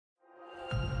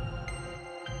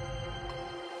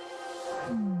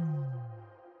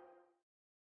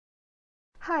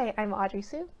Hi, I'm Audrey,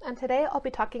 and today I'll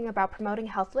be talking about promoting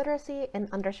health literacy in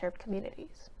underserved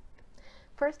communities.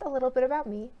 First, a little bit about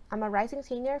me. I'm a rising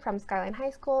senior from Skyline High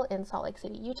School in Salt Lake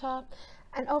City, Utah,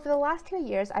 and over the last 2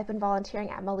 years I've been volunteering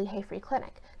at Maliheh Free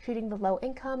Clinic, treating the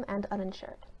low-income and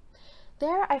uninsured.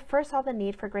 There, I first saw the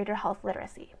need for greater health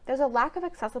literacy. There's a lack of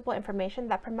accessible information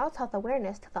that promotes health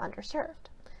awareness to the underserved.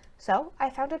 So, I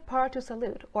founded Para tu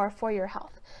Salud, or For Your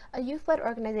Health, a youth-led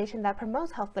organization that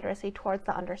promotes health literacy towards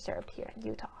the underserved here in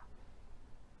Utah.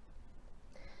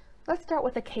 Let's start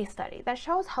with a case study that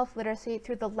shows health literacy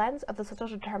through the lens of the social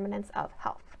determinants of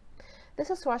health. This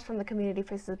is sourced from the Community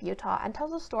Faces of Utah and tells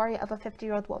the story of a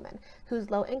 50-year-old woman who's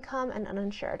low income and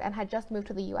uninsured and had just moved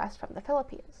to the U.S. from the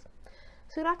Philippines.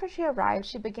 Soon after she arrived,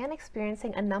 she began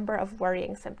experiencing a number of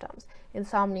worrying symptoms,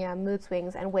 insomnia, mood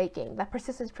swings, and weight gain that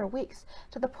persisted for weeks,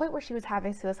 to the point where she was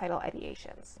having suicidal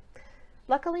ideations.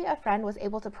 Luckily, a friend was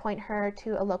able to point her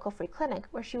to a local free clinic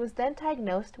where she was then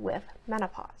diagnosed with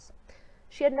menopause.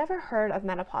 She had never heard of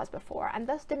menopause before and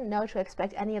thus didn't know to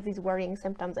expect any of these worrying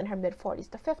symptoms in her mid-40s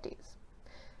to 50s.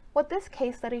 What this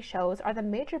case study shows are the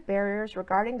major barriers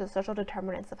regarding the social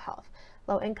determinants of health: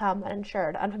 low income,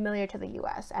 uninsured, unfamiliar to the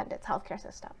U.S. and its healthcare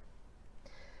system.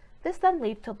 This then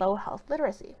leads to low health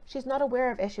literacy. She's not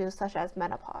aware of issues such as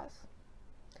menopause.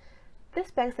 This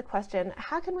begs the question,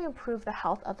 how can we improve the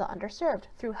health of the underserved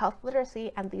through health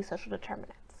literacy and these social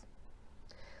determinants?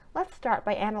 Let's start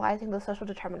by analyzing the social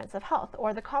determinants of health,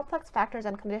 or the complex factors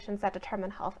and conditions that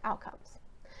determine health outcomes.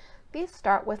 These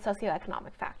start with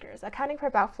socioeconomic factors, accounting for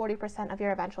about 40% of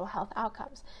your eventual health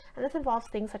outcomes, and this involves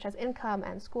things such as income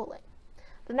and schooling.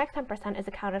 The next 10% is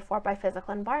accounted for by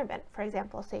physical environment, for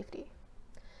example, safety.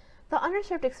 The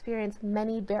underserved experience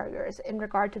many barriers in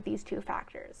regard to these two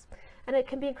factors, and it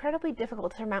can be incredibly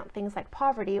difficult to surmount things like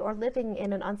poverty or living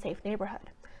in an unsafe neighborhood.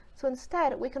 So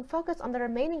instead, we can focus on the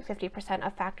remaining 50%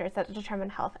 of factors that determine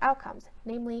health outcomes,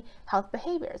 namely health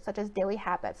behaviors such as daily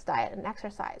habits, diet, and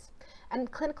exercise, and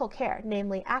clinical care,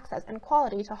 namely access and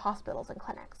quality to hospitals and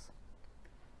clinics.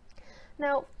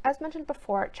 Now, as mentioned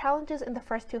before, challenges in the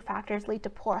first two factors lead to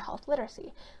poor health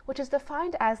literacy, which is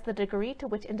defined as the degree to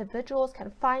which individuals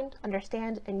can find,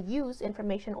 understand, and use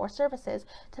information or services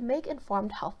to make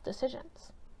informed health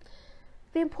decisions.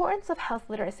 The importance of health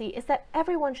literacy is that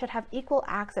everyone should have equal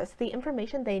access to the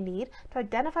information they need to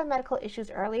identify medical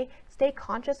issues early, stay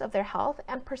conscious of their health,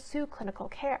 and pursue clinical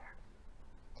care.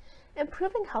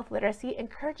 Improving health literacy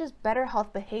encourages better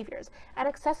health behaviors and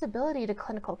accessibility to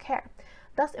clinical care,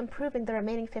 thus improving the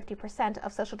remaining 50%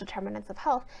 of social determinants of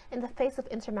health in the face of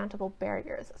insurmountable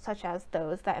barriers, such as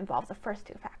those that involve the first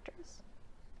two factors.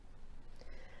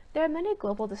 There are many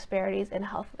global disparities in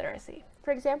health literacy.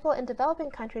 For example, in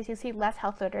developing countries, you see less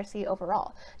health literacy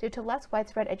overall, due to less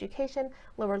widespread education,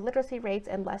 lower literacy rates,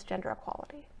 and less gender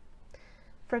equality.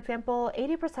 For example,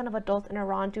 80% of adults in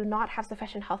Iran do not have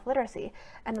sufficient health literacy,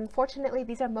 and unfortunately,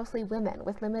 these are mostly women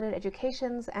with limited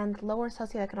educations and lower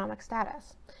socioeconomic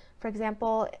status. For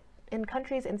example, in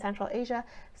countries in Central Asia,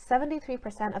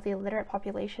 73% of the illiterate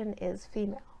population is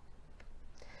female.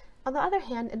 On the other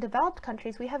hand, in developed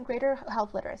countries, we have greater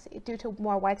health literacy due to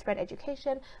more widespread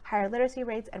education, higher literacy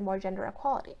rates, and more gender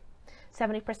equality.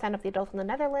 70% of the adults in the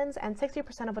Netherlands and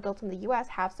 60% of adults in the U.S.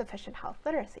 have sufficient health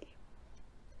literacy.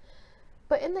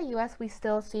 But in the U.S., we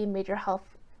still see major health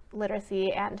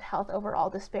literacy and health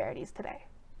overall disparities today.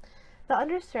 The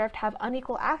underserved have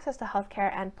unequal access to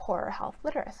healthcare and poorer health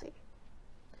literacy.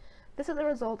 This is the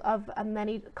result of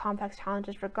many complex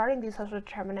challenges regarding these social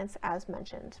determinants as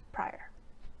mentioned prior.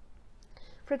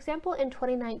 For example, in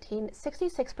 2019,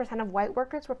 66% of white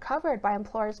workers were covered by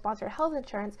employer-sponsored health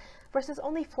insurance versus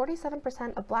only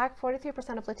 47% of Black,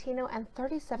 43% of Latino, and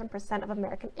 37% of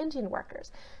American Indian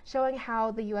workers, showing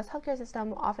how the U.S. healthcare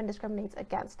system often discriminates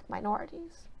against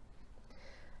minorities.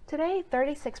 Today,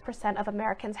 36% of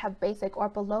Americans have basic or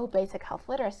below basic health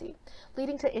literacy,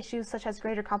 leading to issues such as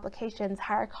greater complications,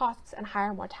 higher costs, and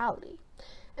higher mortality.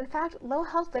 In fact, low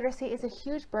health literacy is a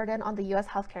huge burden on the U.S.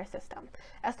 healthcare system,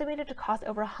 estimated to cost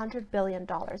over $100 billion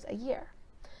a year.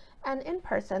 And in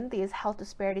person, these health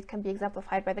disparities can be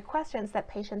exemplified by the questions that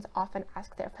patients often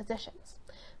ask their physicians.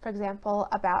 For example,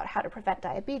 about how to prevent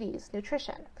diabetes,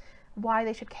 nutrition, why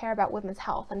they should care about women's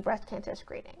health and breast cancer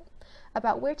screening,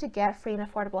 about where to get free and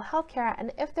affordable healthcare,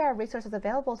 and if there are resources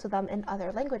available to them in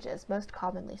other languages, most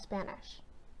commonly Spanish.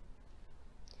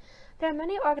 There are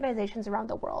many organizations around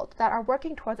the world that are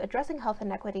working towards addressing health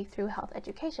inequity through health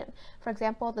education. For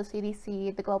example, the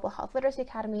CDC, the Global Health Literacy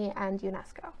Academy, and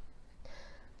UNESCO.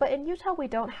 But in Utah, we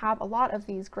don't have a lot of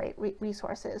these great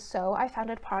resources, so I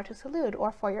founded Para tu Salud,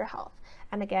 or For Your Health.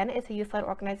 And again, it's a youth-led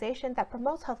organization that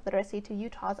promotes health literacy to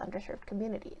Utah's underserved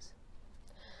communities.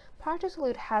 Project to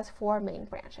Salute has 4 main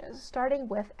branches, starting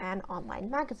with an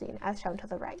online magazine, as shown to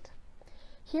the right.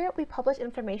 Here, we publish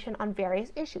information on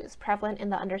various issues prevalent in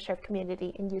the underserved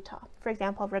community in Utah, for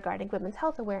example, regarding women's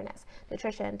health awareness,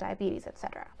 nutrition, diabetes,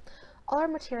 etc. All our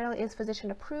material is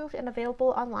physician-approved and available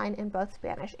online in both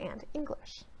Spanish and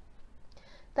English.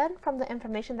 Then, from the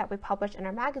information that we publish in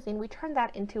our magazine, we turn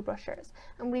that into brochures,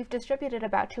 and we've distributed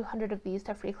about 200 of these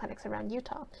to free clinics around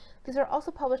Utah. These are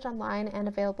also published online and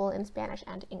available in Spanish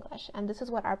and English, and this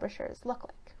is what our brochures look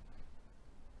like.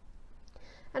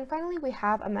 And finally, we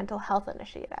have a mental health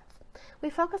initiative. We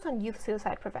focus on youth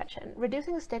suicide prevention,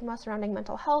 reducing the stigma surrounding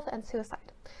mental health and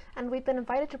suicide, and we've been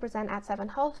invited to present at 7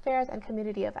 health fairs and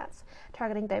community events,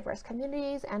 targeting diverse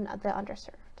communities and the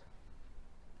underserved.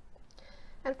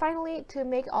 And finally, to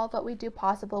make all of what we do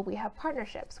possible, we have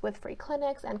partnerships with free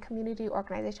clinics and community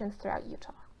organizations throughout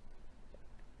Utah.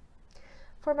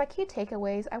 For my key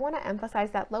takeaways, I want to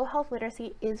emphasize that low health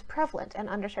literacy is prevalent in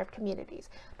underserved communities,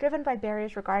 driven by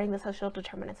barriers regarding the social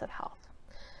determinants of health.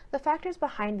 The factors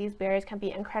behind these barriers can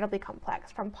be incredibly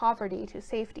complex, from poverty to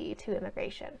safety to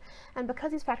immigration. And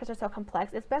because these factors are so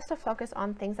complex, it's best to focus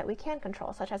on things that we can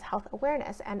control, such as health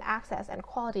awareness and access and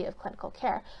quality of clinical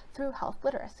care through health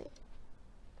literacy.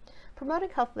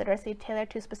 Promoting health literacy tailored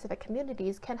to specific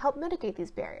communities can help mitigate these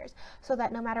barriers so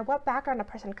that no matter what background a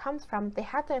person comes from, they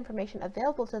have the information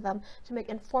available to them to make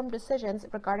informed decisions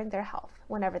regarding their health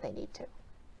whenever they need to.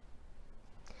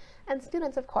 And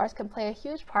students, of course, can play a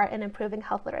huge part in improving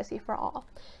health literacy for all.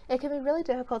 It can be really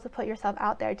difficult to put yourself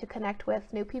out there to connect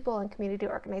with new people and community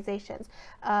organizations,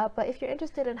 but if you're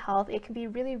interested in health, it can be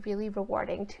really, really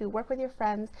rewarding to work with your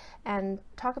friends and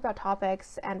talk about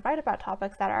topics and write about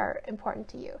topics that are important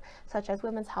to you, such as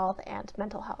women's health and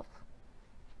mental health.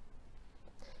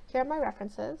 Here are my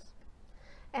references.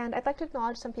 And I'd like to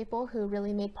acknowledge some people who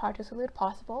really made Project to Salute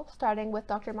possible, starting with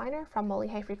Dr. Miner from Molly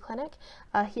Free Clinic.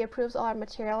 He approves all our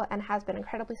material and has been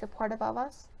incredibly supportive of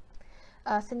us.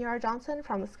 Senora Johnson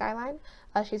from the Skyline.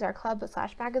 She's our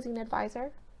club/magazine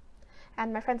advisor.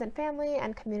 And my friends and family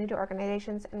and community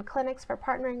organizations and clinics for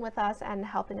partnering with us and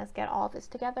helping us get all of this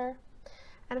together.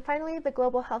 And finally, the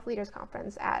Global Health Leaders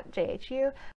Conference at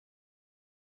JHU,